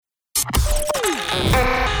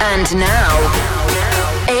And now,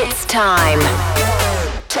 it's time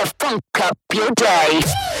to funk up your day.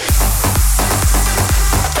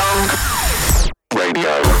 Funk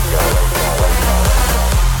Radio.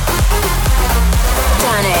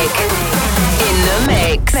 Danik in the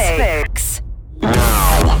mix.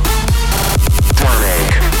 Now,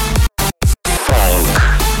 Danik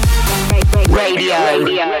Funk Radio.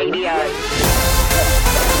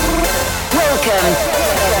 Welcome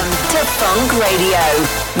to Funk Radio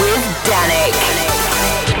with Danik.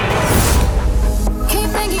 Keep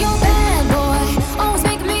thinking you're bad, boy. Always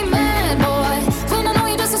making me mad, boy. When I know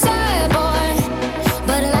you're just a sad boy.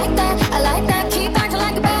 But I like that. Keep acting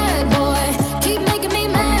like a bad boy. Keep making me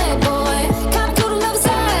mad, boy. Kinda cool to love a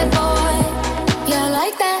sad boy. Yeah, I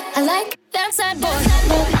like that sad boy.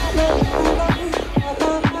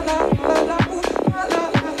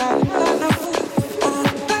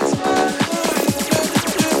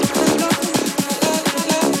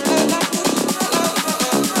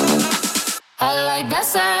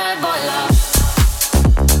 Sad boy love.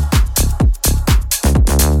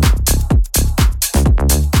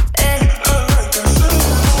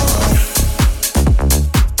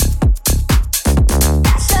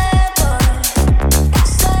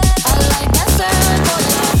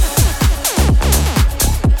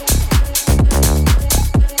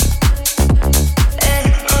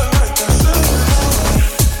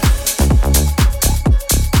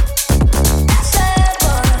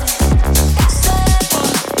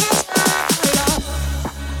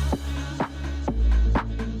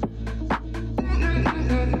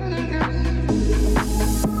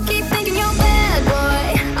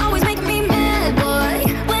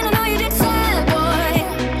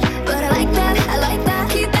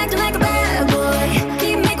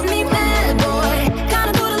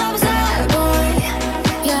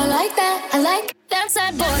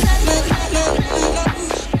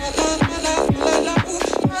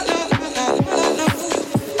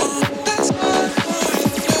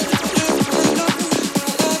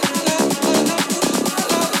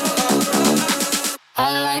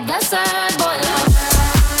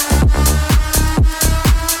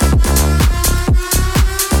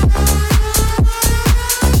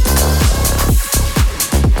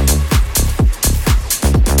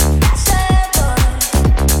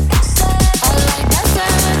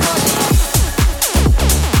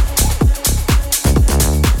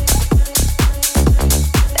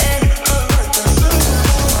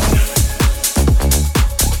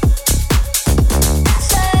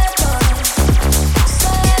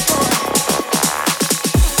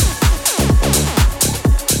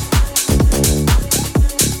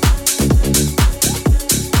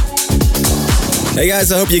 Hey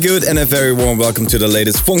guys, I hope you're good and a very warm welcome to the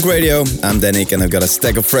latest Funk Radio. I'm Danik and I've got a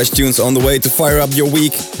stack of fresh tunes on the way to fire up your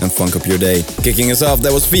week and funk up your day. Kicking us off,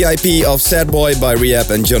 that was VIP of Sad Boy by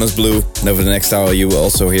Rehab and Jonas Blue. And over the next hour you will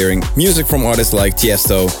also hearing music from artists like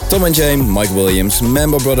Tiesto, Tom and Jane, Mike Williams,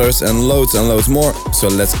 Mambo Brothers and loads more. So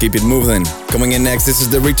let's keep it moving. Coming in next, this is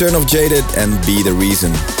the return of Jaded and Be The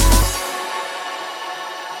Reason.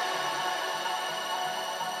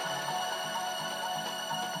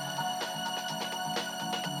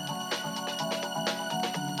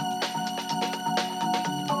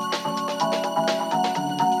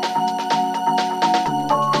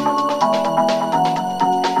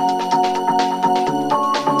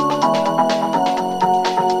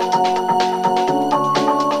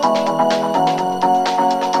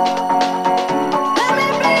 Let me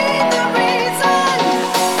be the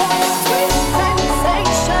reason.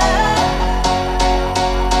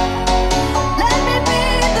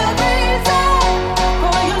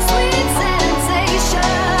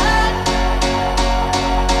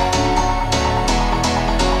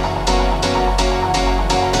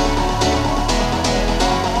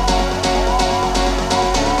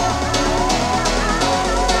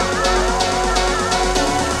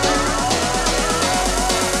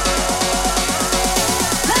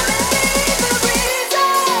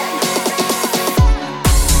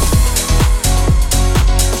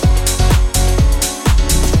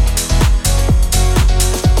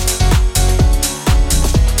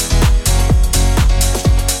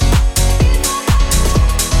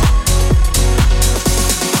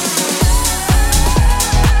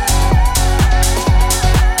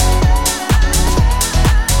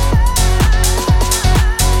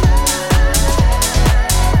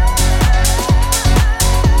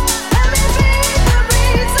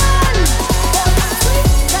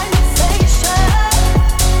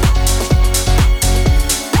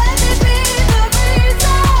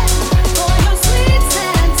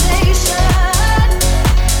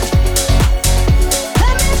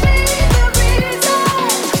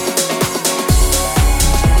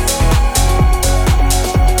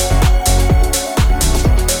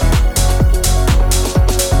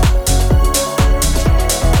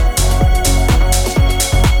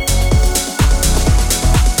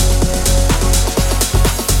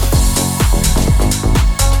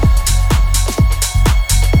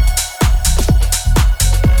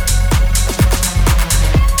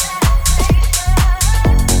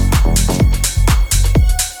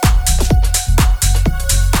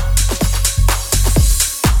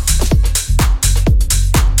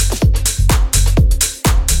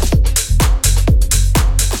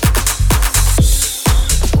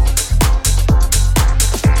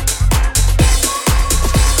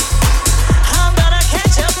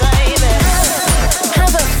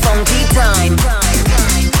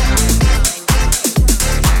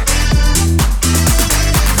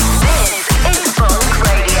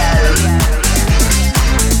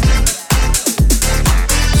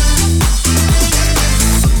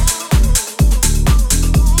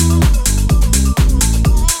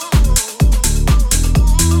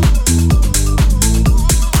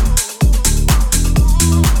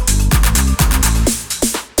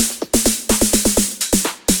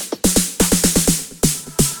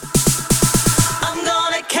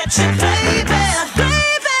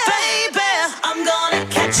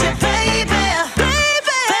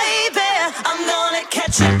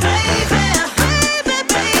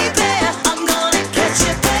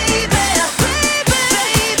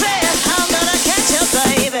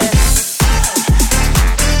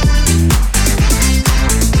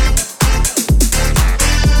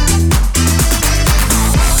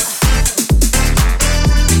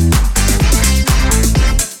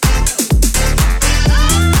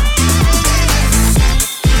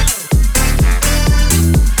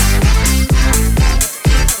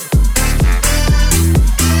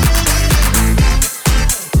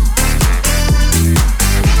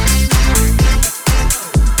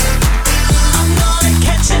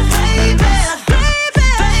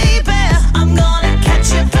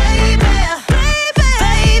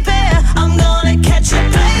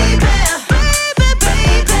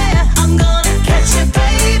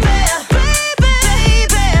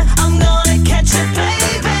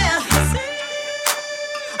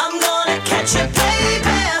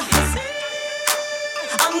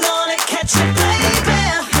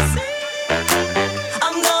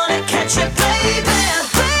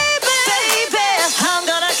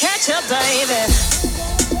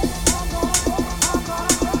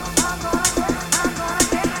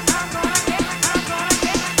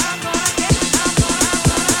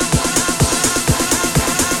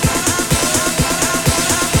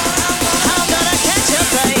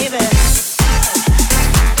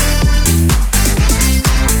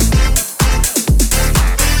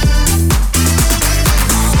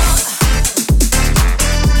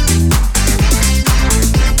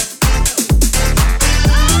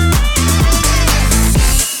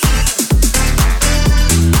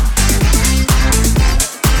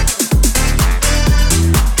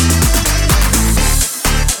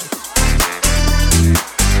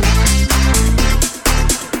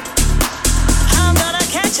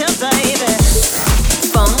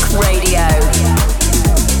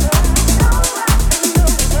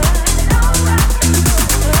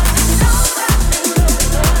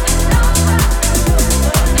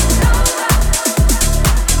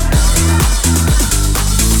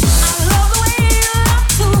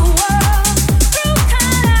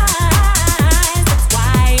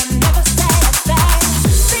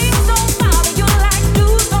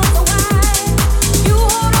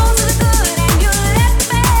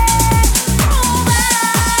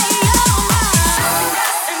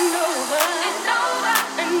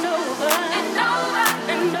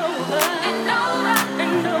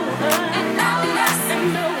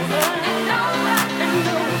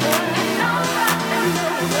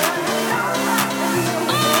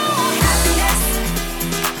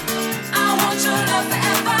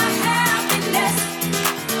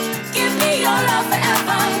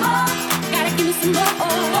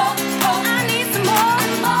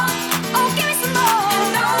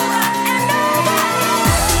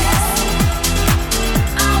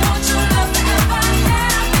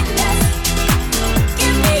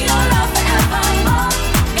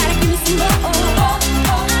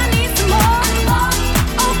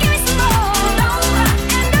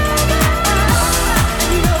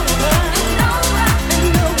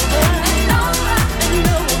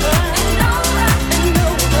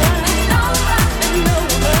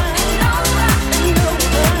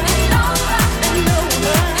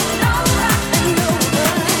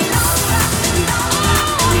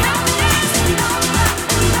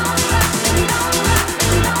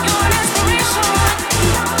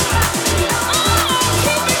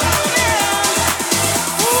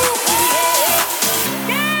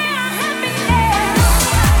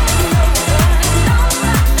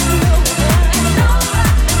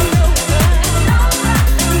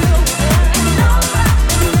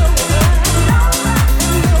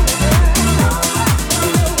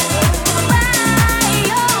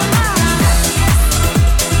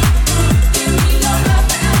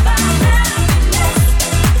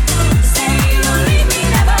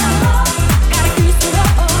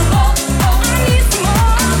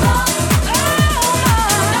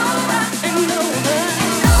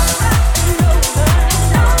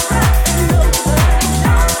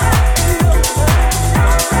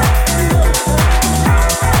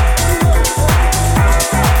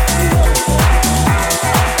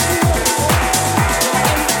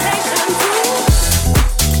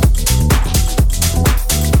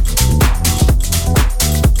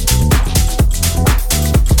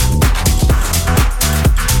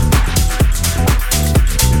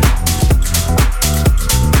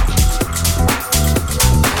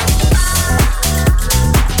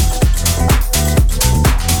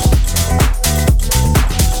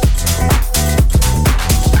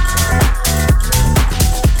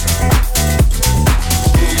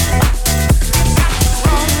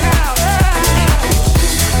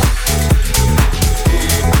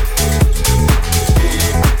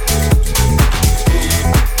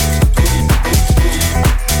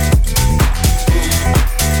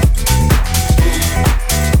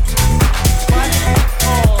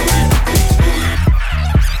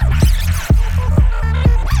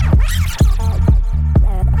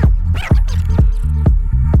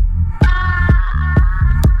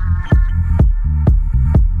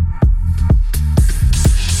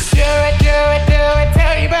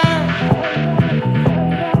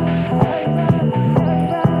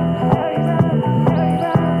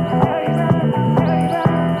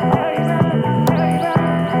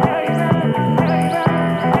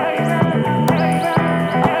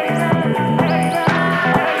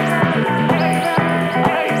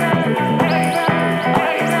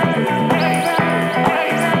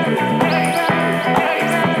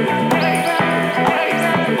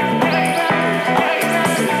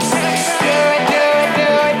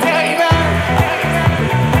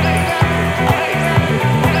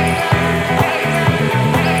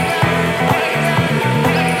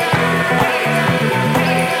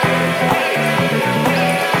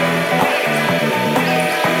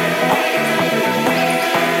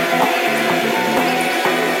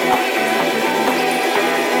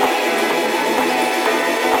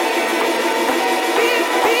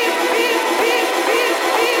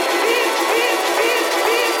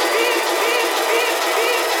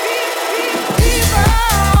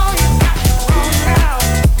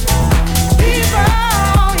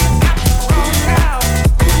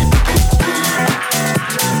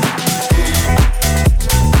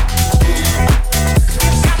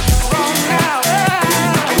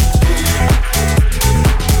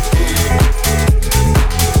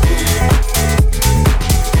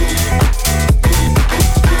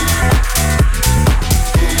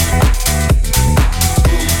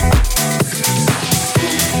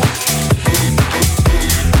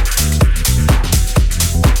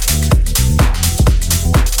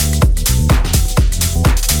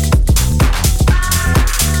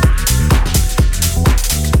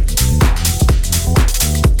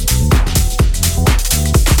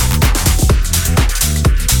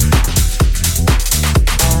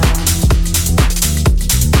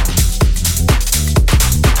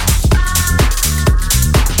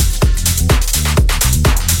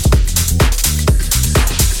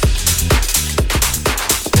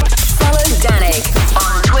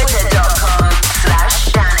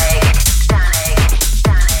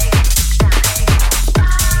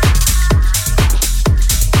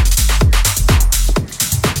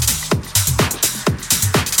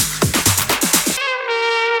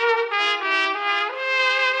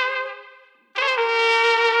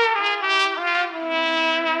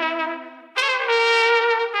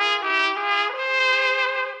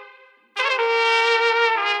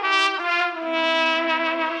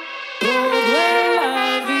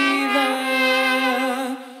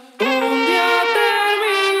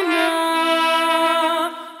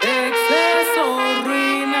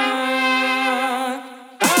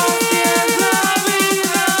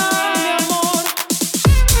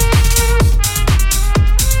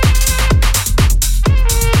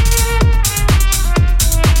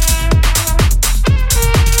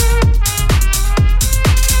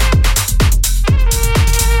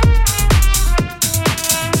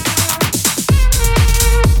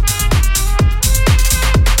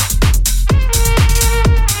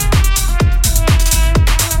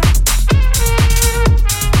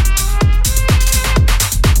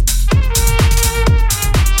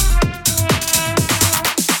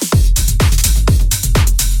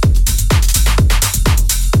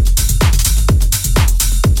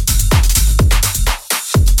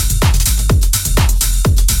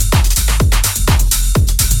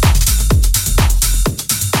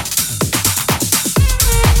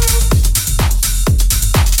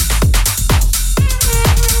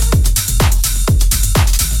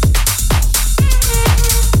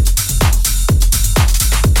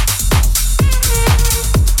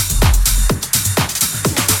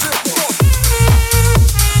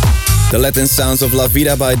 The Latin sounds of La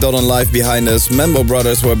Vida by Dot on Live behind us. Mambo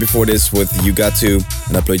Brothers were before this with You Got To.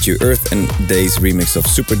 And I played you Earth and Day's remix of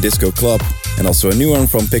Super Disco Club. And also a new one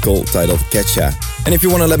from Pickle titled Ketcha. And if you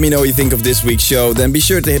want to let me know what you think of this week's show, then be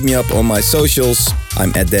sure to hit me up on my socials. I'm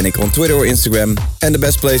at Danik on Twitter or Instagram. And the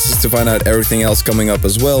best place is to find out everything else coming up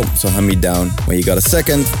as well. So hunt me down when you got a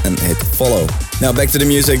second and hit follow. Now back to the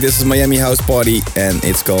music. This is Miami House Party and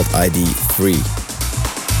it's called ID Free.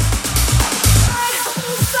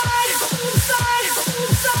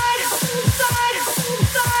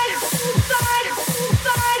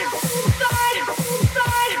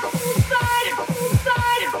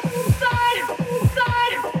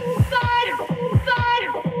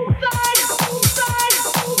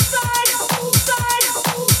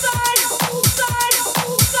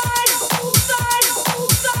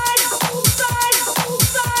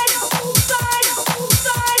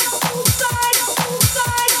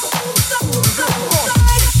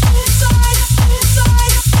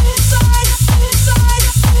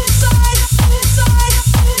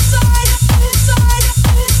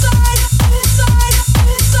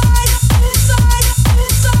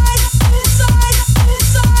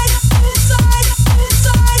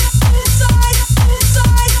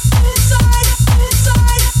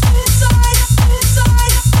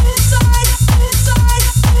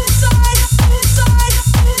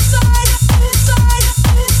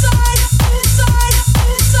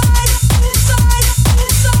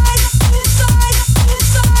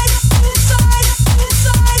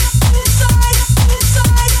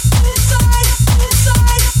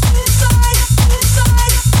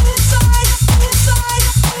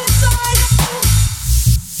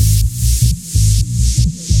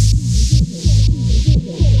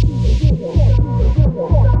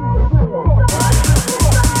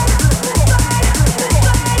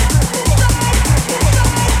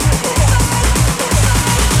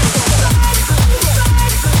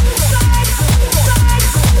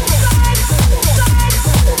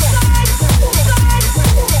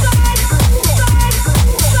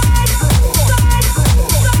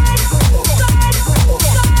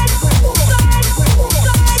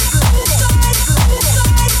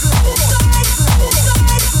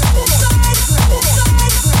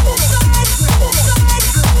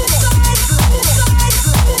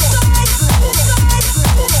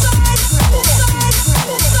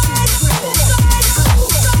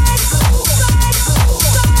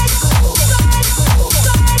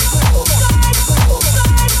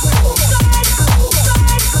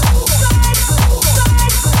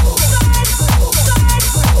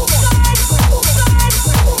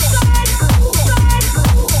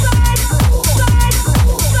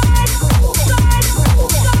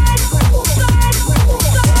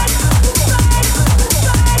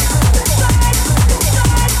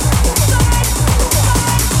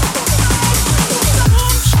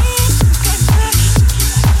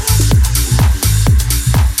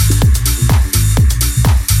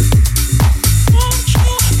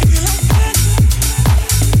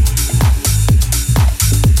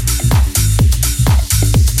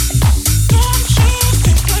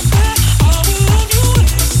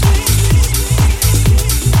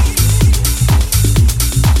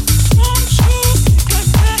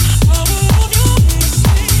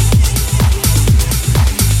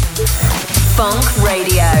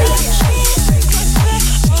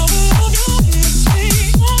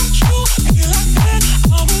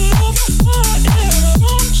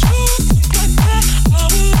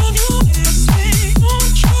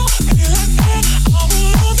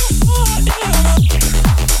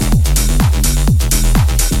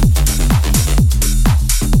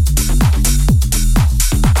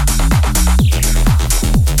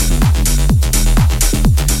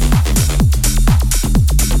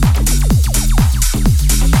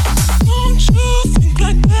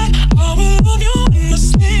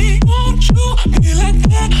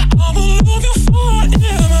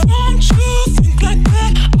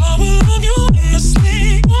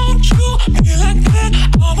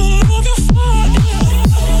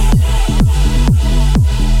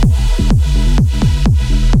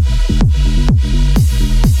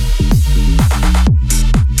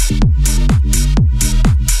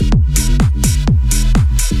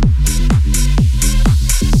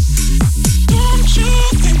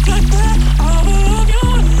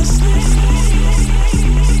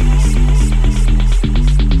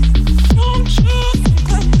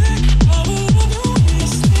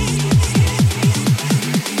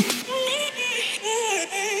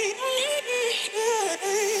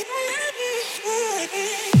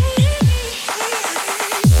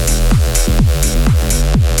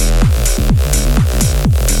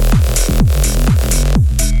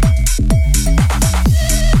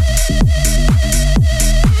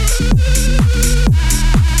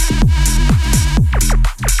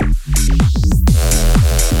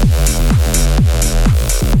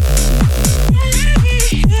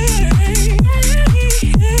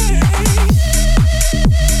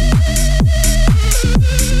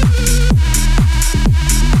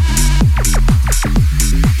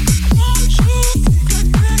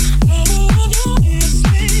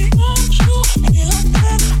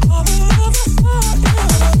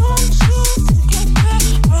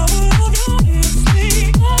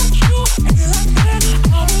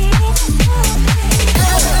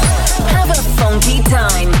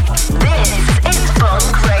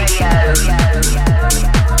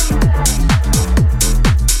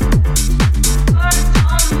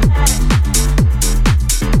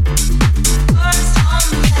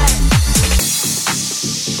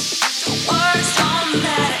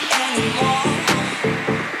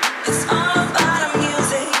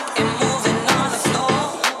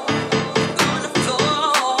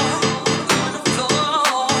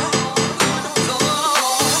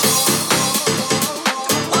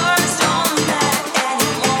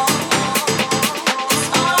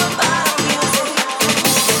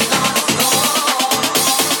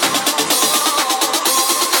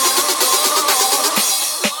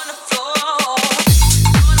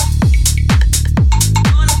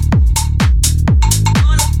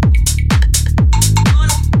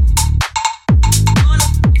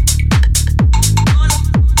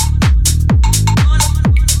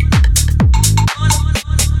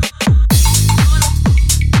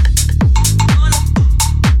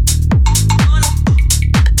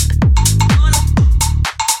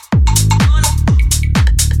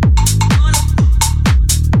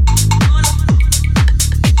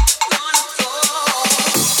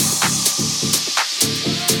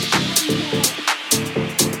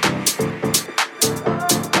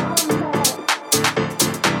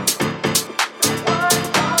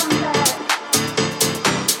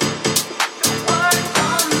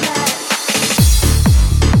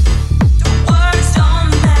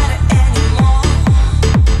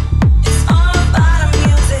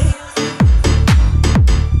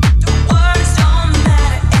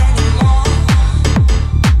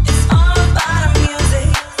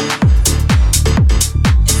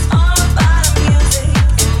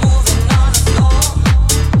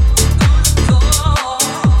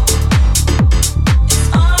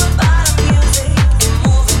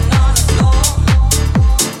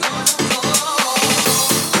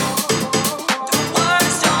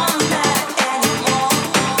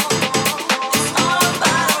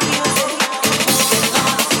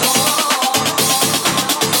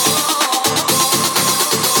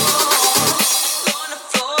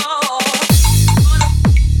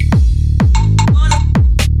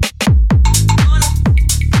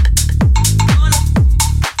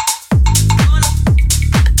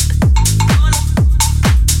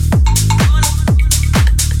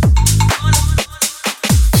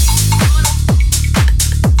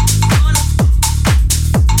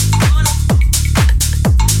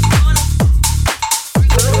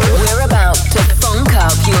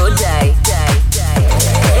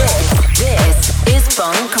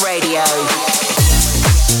 Funk Radio.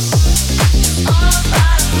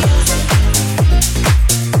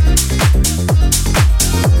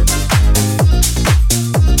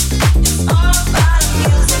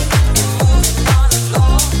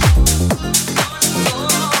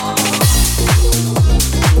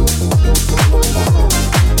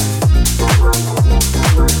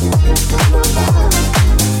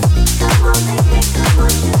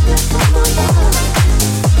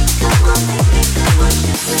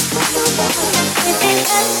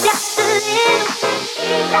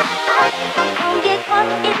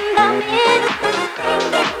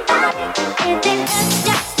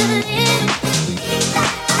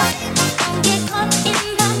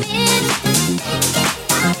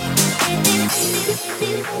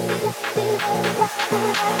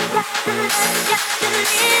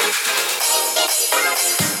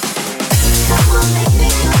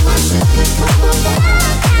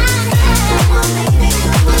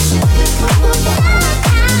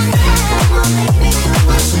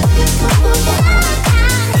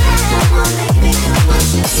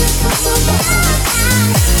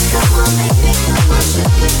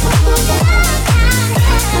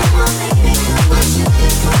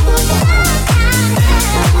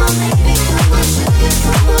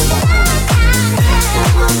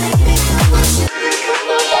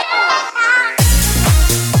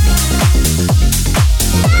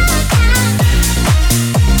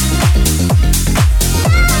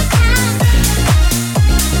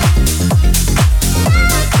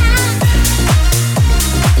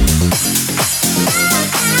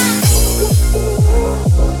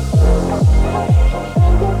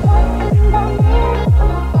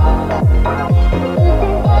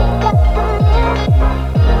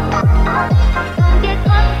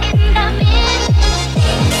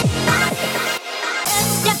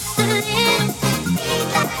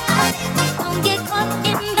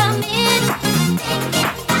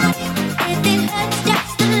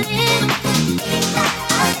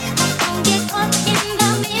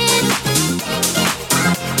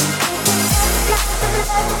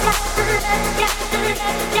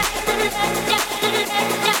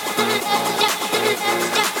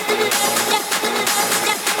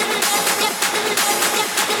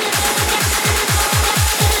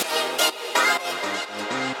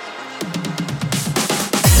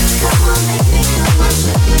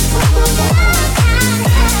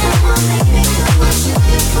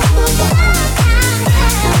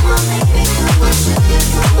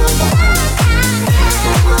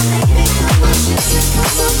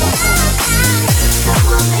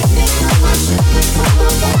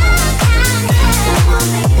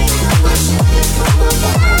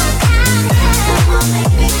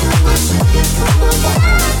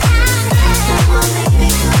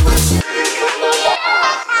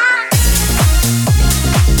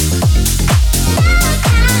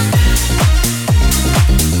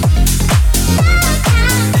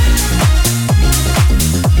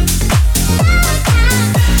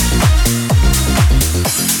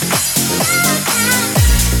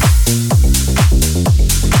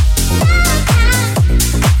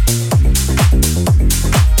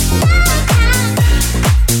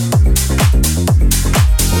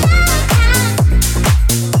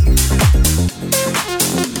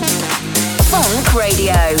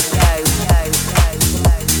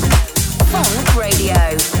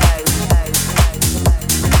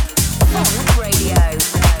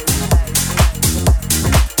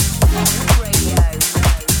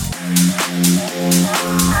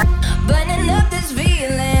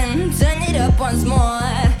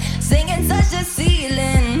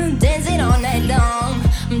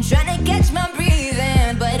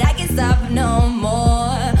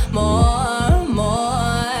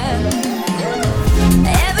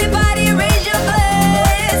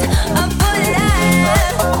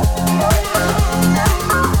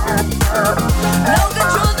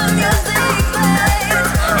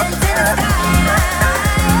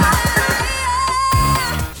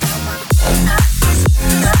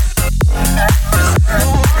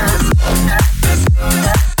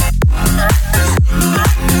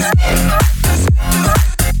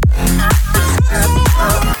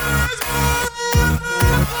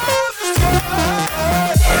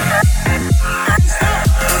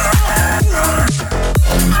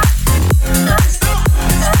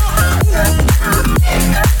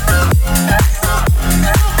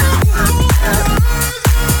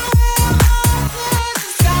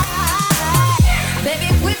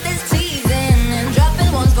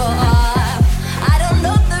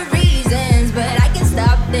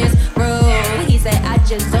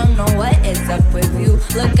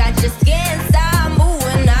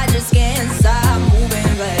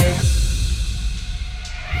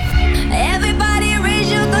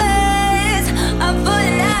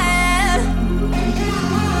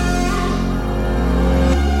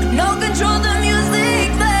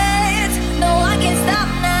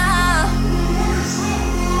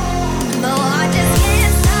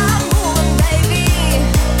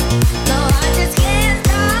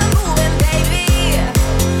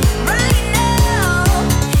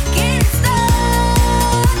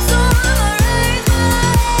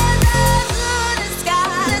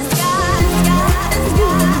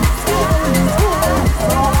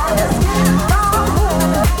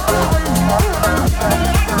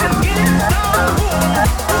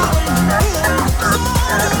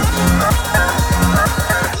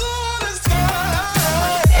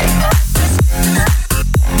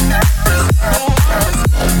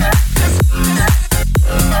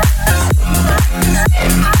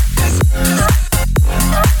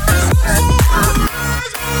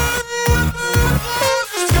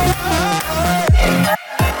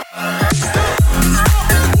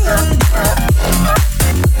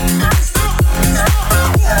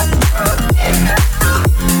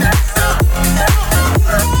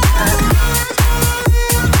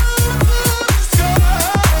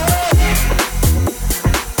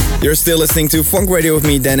 You're still listening to Funk Radio with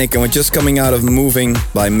me, Danik, and we're just coming out of Moving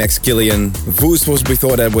by Max Killian. Voost was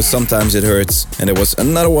before that with Sometimes It Hurts, and there was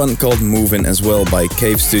another one called Moving as well by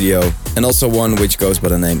Cave Studio, and also one which goes by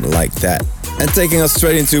the name Like That. And taking us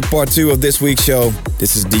straight into part 2 of this week's show,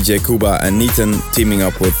 this is DJ Kuba and Neaton teaming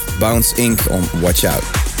up with Bounce Inc. on Watch Out.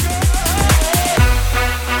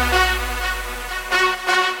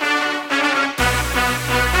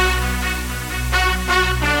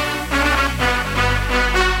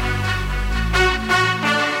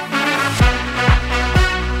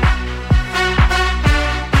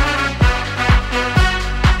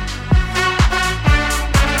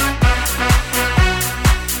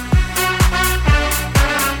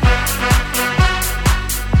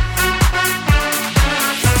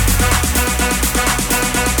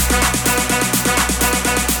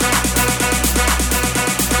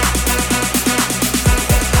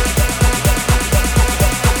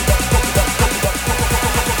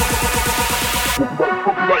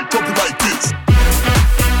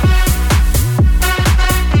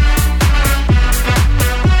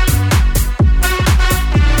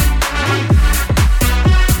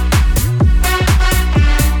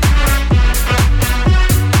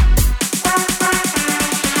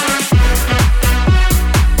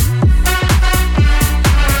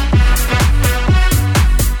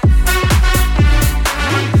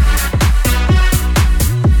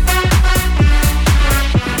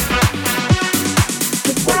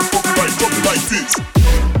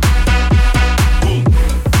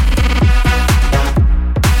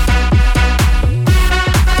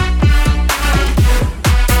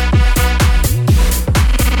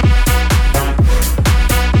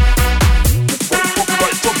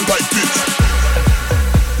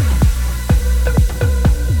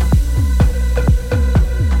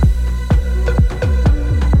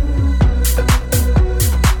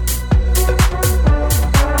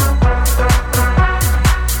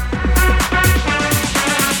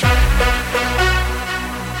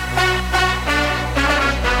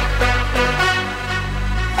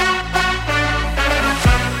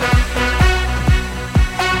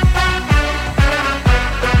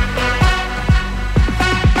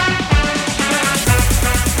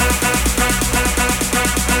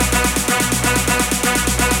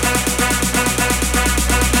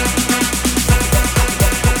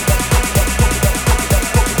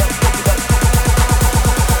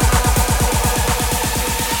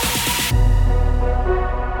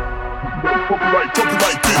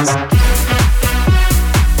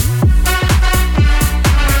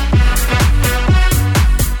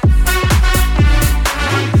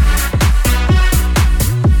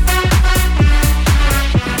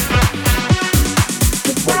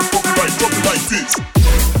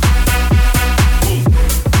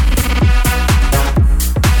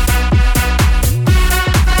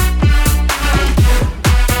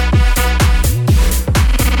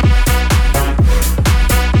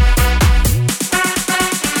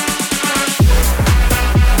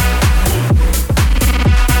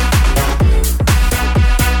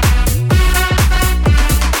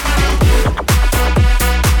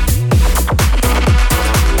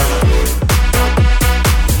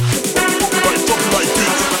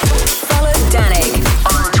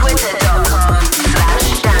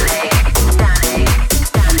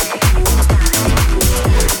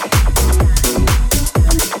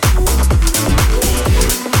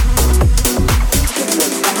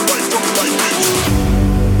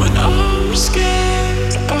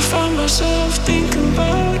 Myself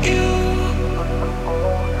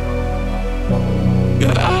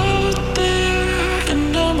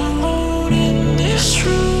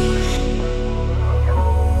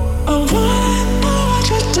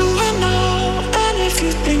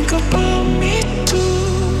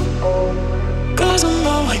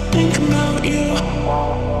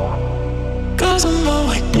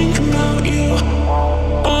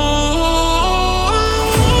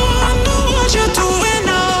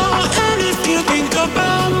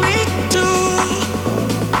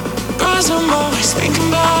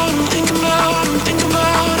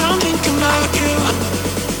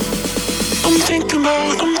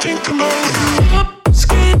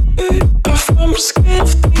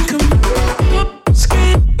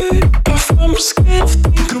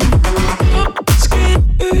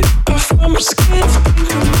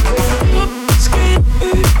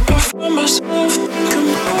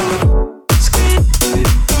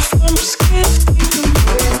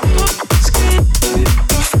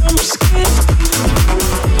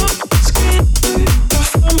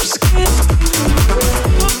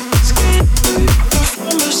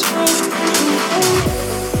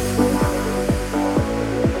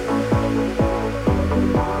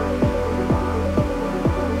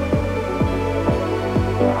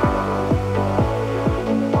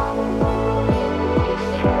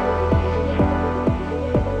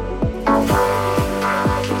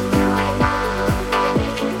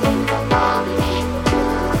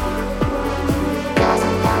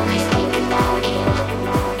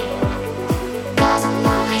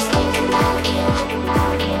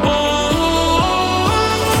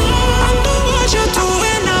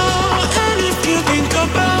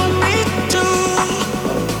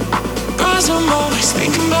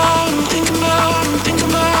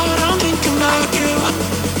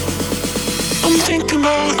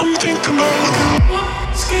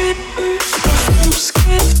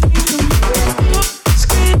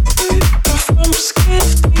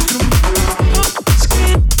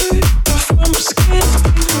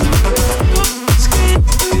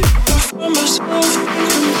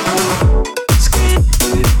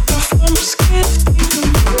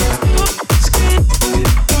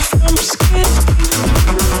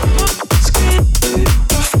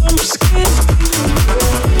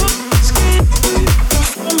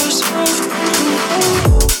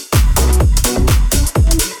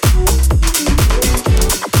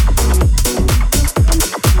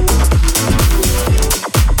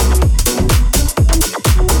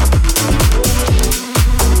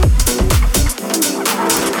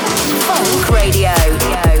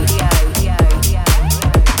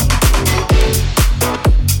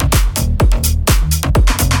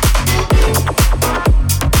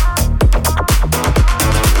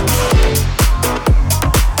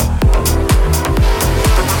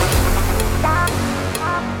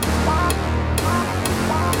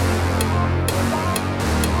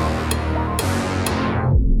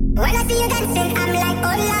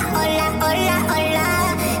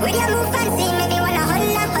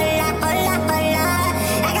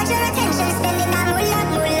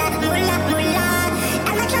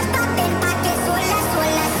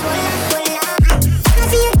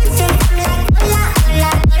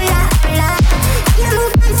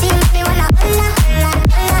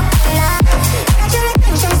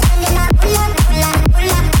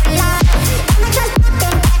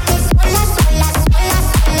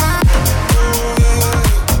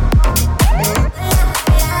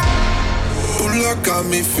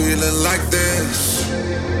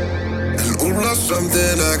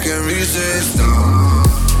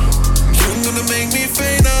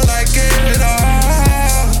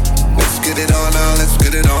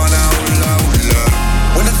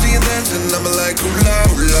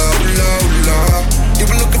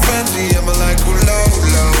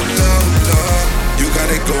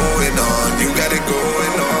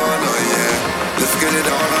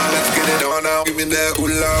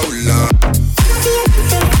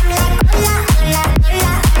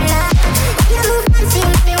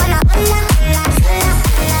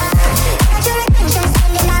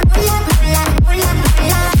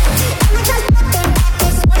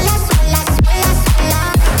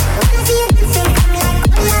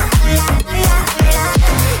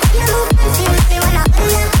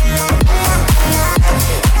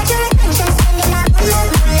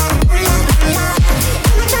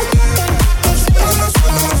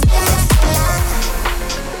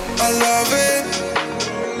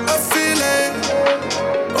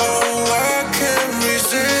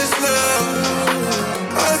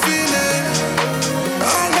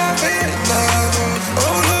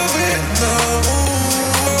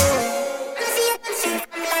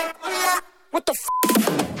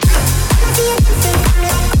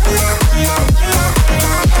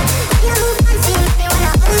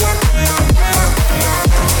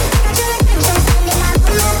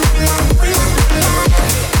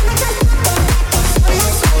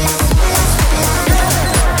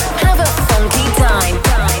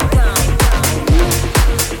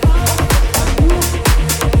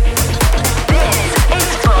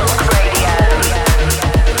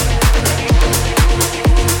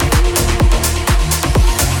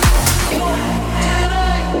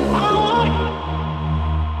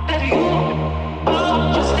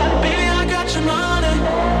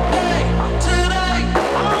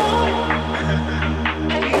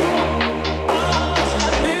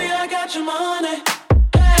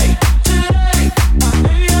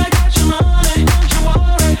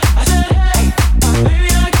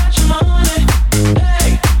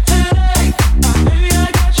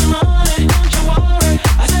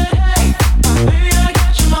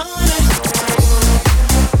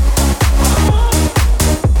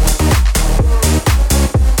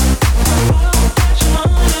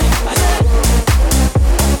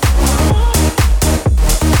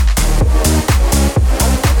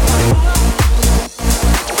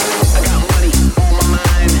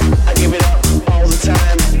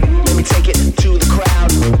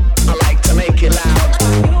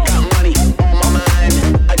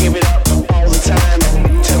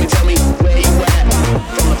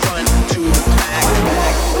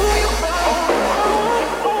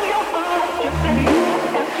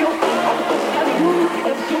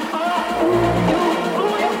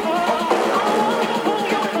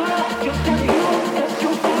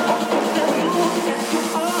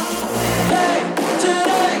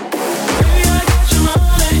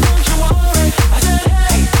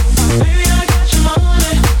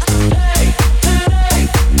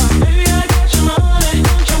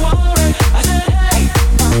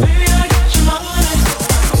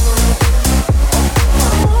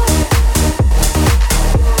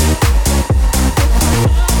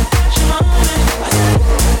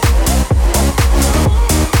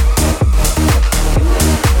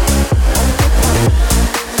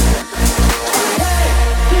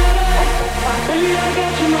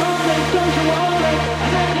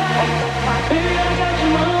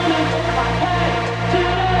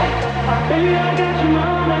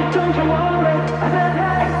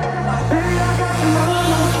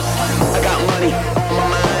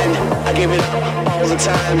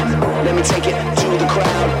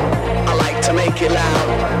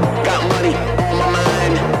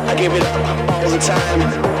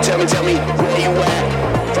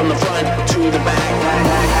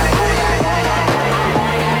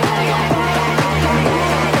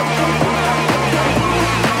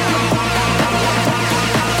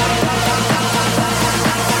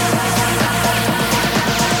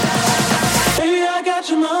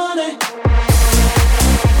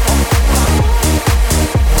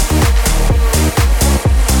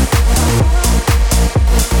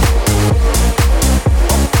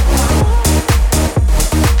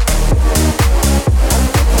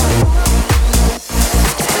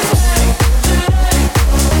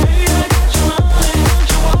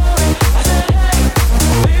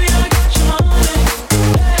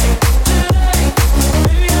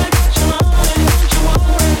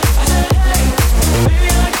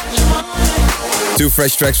Two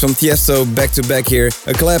fresh tracks from Tiesto back to back here.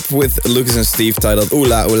 A collab with Lucas and Steve titled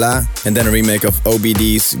Oola Oola, and then a remake of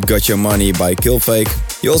OBD's Got Your Money by Killfake.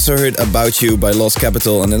 You also heard About You by Lost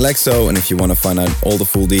Capital and Alexo, and if you want to find out all the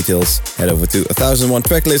full details, head over to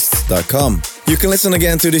 1001tracklist.com. You can listen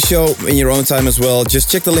again to the show in your own time as well.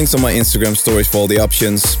 Just check the links on my Instagram stories for all the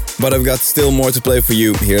options. But I've got still more to play for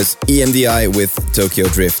you. Here's EMDI with Tokyo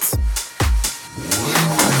Drift.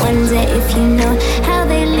 I wonder if you know how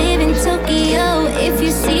they live in Tokyo. If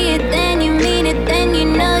you see it, then you mean it, then you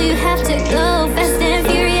know you have to go fast and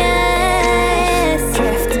furious.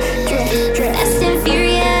 Drift, drift, drift. Fast and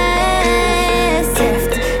furious.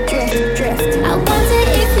 Drift, drift, drift. I wonder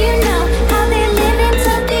if you know how they live in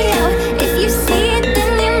Tokyo. If you see it,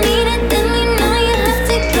 then you mean it, then you know you have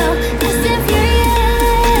to go fast and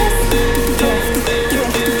furious. Drift,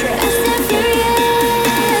 drift, drift. Fast and furious.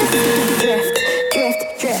 Drift,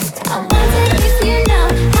 drift, drift. I wonder if you know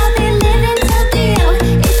how they live in Tokyo.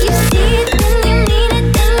 If you see it, then you mean it,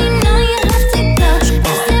 then you know you have to go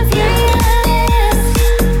fast and furious.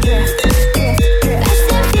 Drift, drift, drift. Fast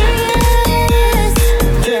and furious.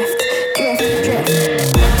 Drift, drift, drift.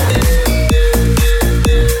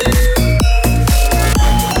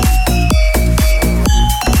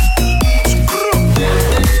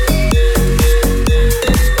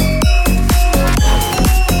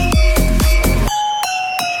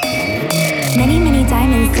 Many, many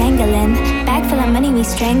diamonds dangling. Bag full of money, we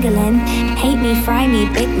strangling. Hate me, fry me,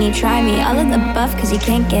 bake me, try me. All of the above, cause you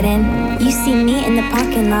can't get in. You see me in the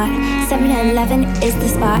parking lot. 7-Eleven is the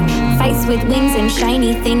spot. Fights with wings and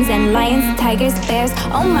shiny things. And lions, tigers, bears.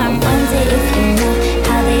 Oh my, wonder if you know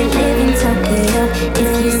how they live in Tokyo. If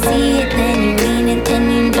you see it, then you mean it. Then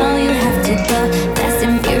you know you have to go fast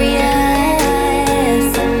and furious.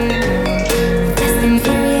 Fast and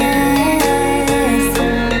furious.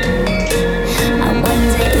 I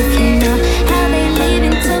wonder if you know how they live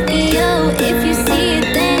in Tokyo. If you see it,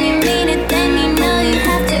 then you mean it, then you know you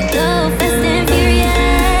have to go fast and furious.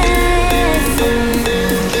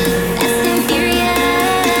 Fast and furious.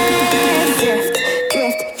 Drift,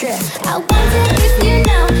 drift, drift. I wonder if you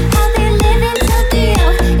know how they live in Tokyo.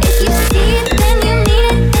 If you see it, then you mean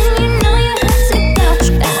it, then you know you have to go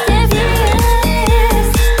fast and furious.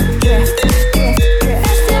 Drift, drift, drift.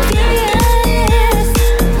 Fast and furious.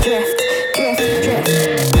 Drift, drift, drift.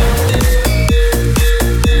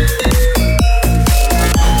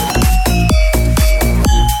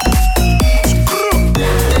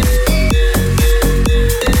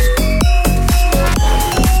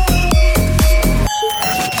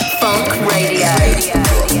 Funk Radio.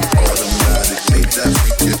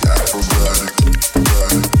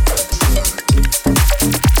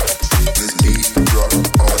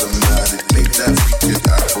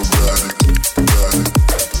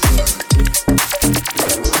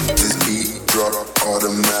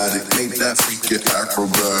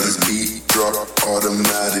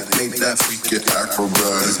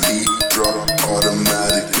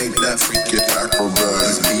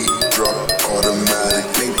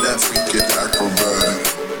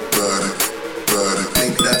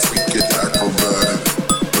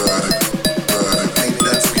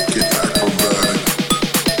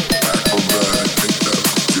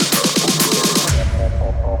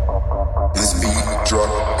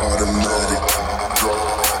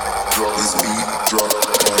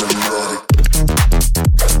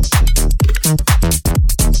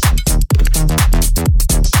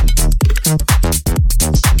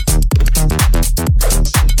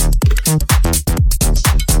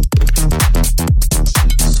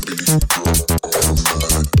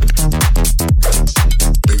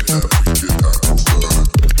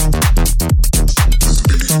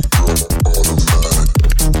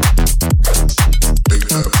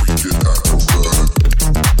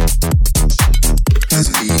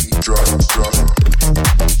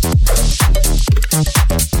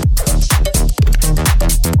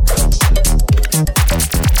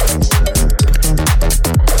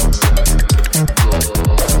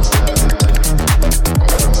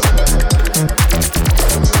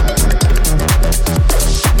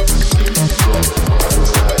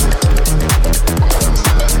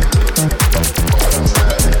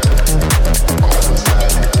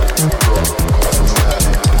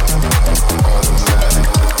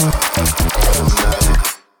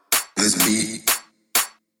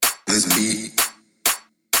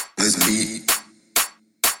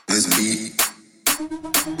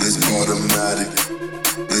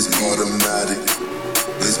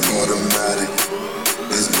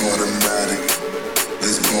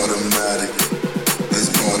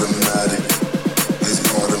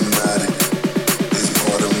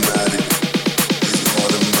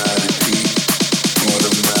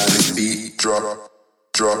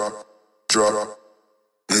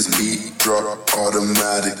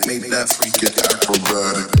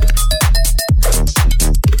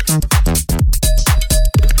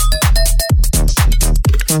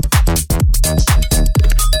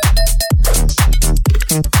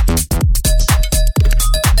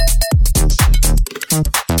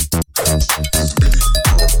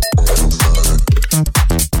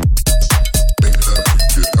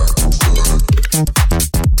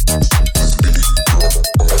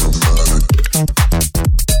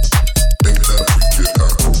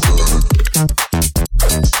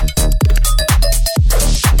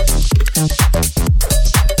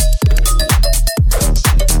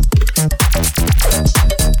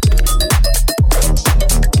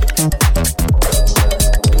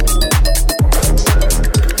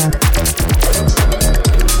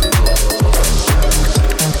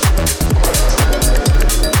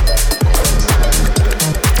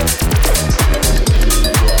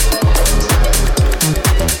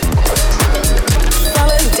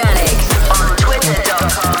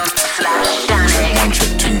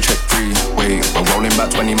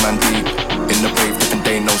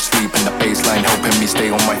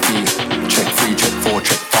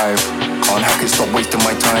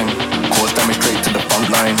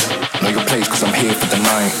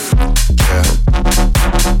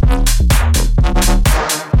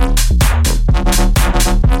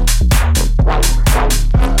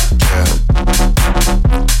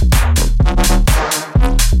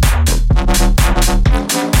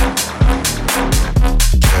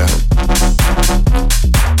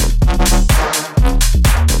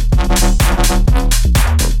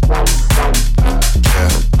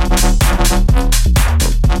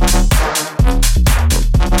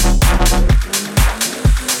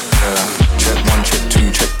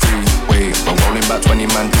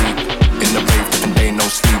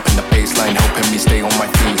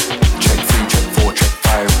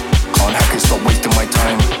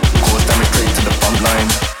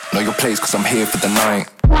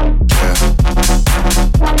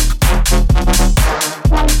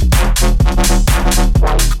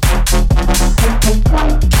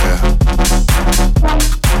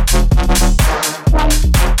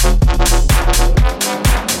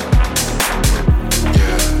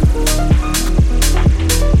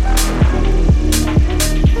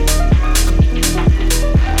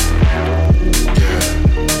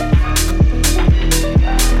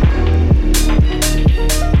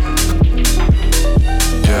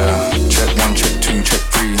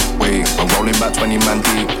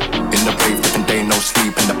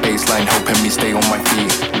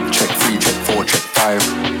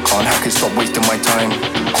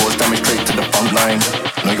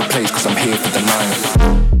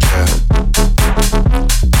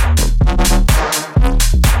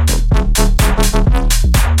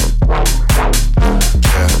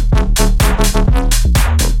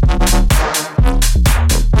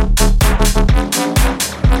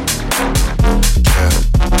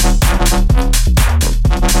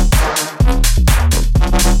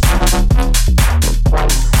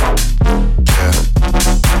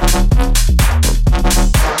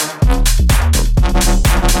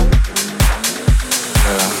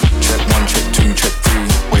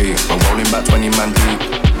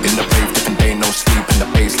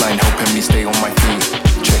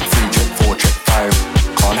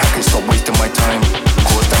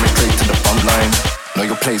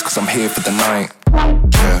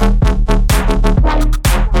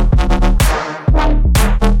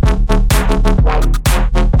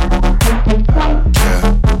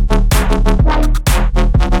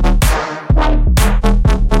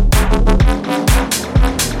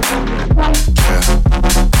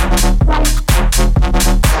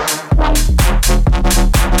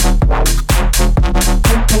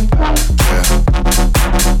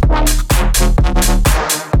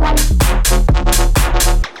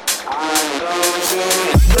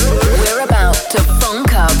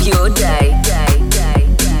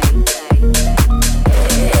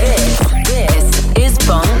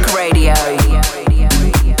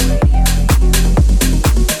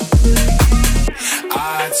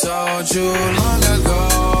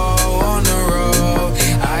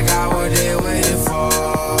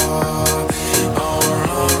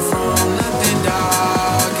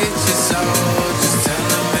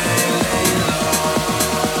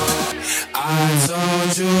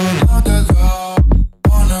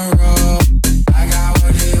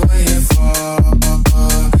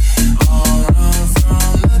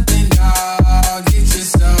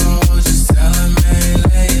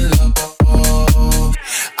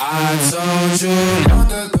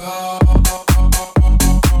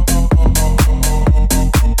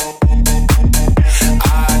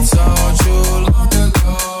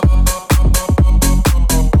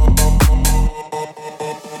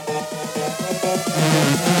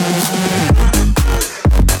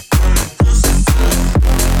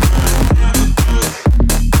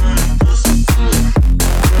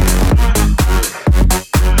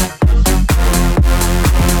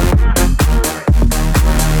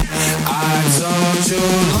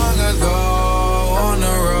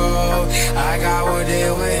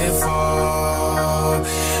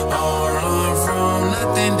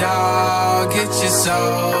 nothing, dog. Get your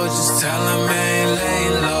soul, just tell him ain't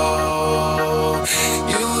laying low.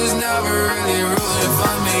 You was never really rooting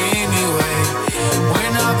for me anyway.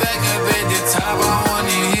 When I'm back up at the top, I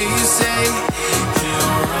wanna hear you say, you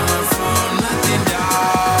don't run from nothing,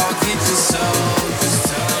 dog. Get your soul, just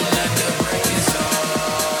tell him that the break is up.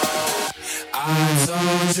 I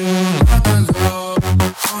told you long ago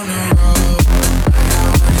on the road.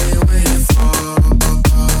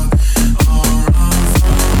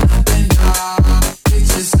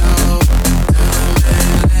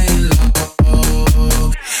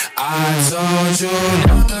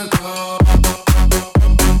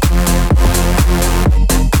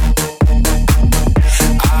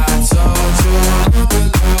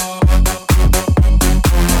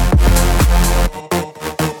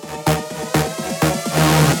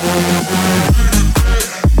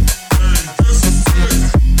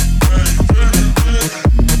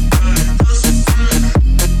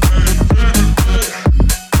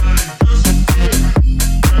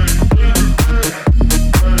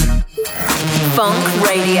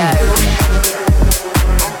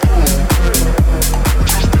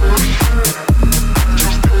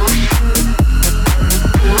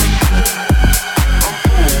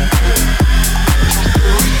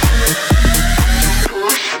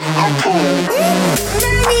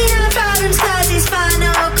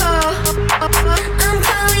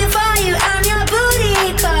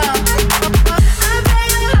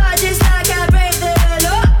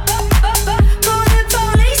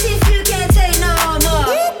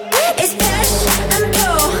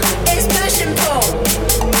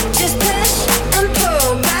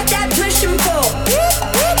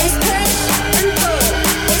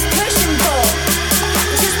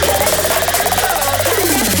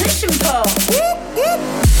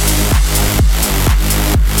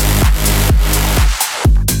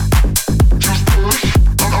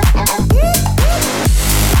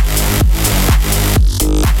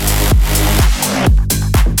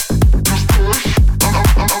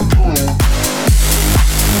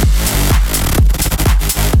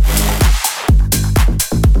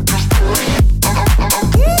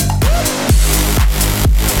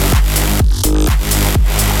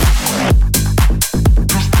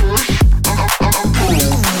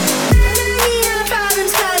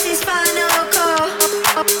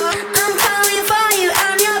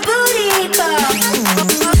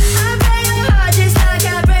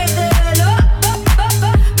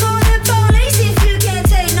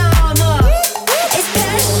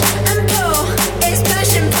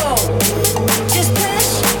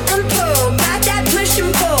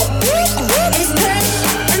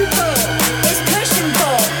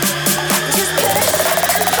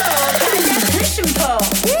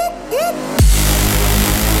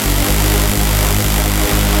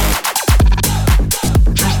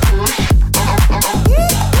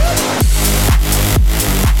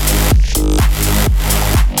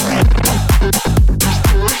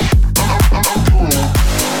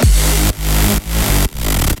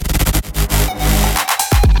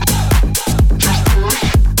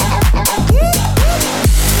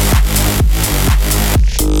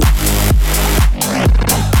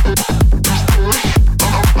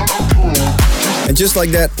 Just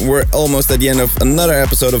like that, we're almost at the end of another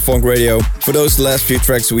episode of Funk Radio. For those last few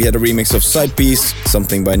tracks, we had a remix of Side Piece,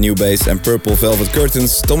 Something by New Bass and Purple Velvet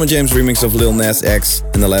Curtains, Tom and James remix of Lil Nas X,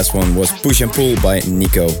 and the last one was Push and Pull by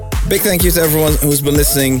Nico. Big thank you to everyone who's been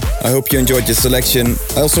listening. I hope you enjoyed your selection.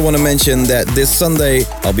 I also want to mention that this Sunday,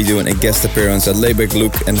 I'll be doing a guest appearance at Lebeck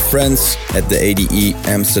Luke and Friends at the ADE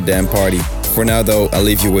Amsterdam party. For now though, I'll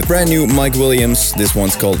leave you with brand new Mike Williams. This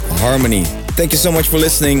one's called Harmony. Thank you so much for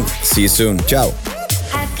listening. See you soon. Ciao.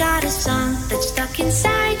 I've got a song that's stuck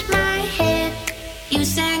inside my head. You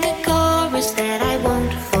said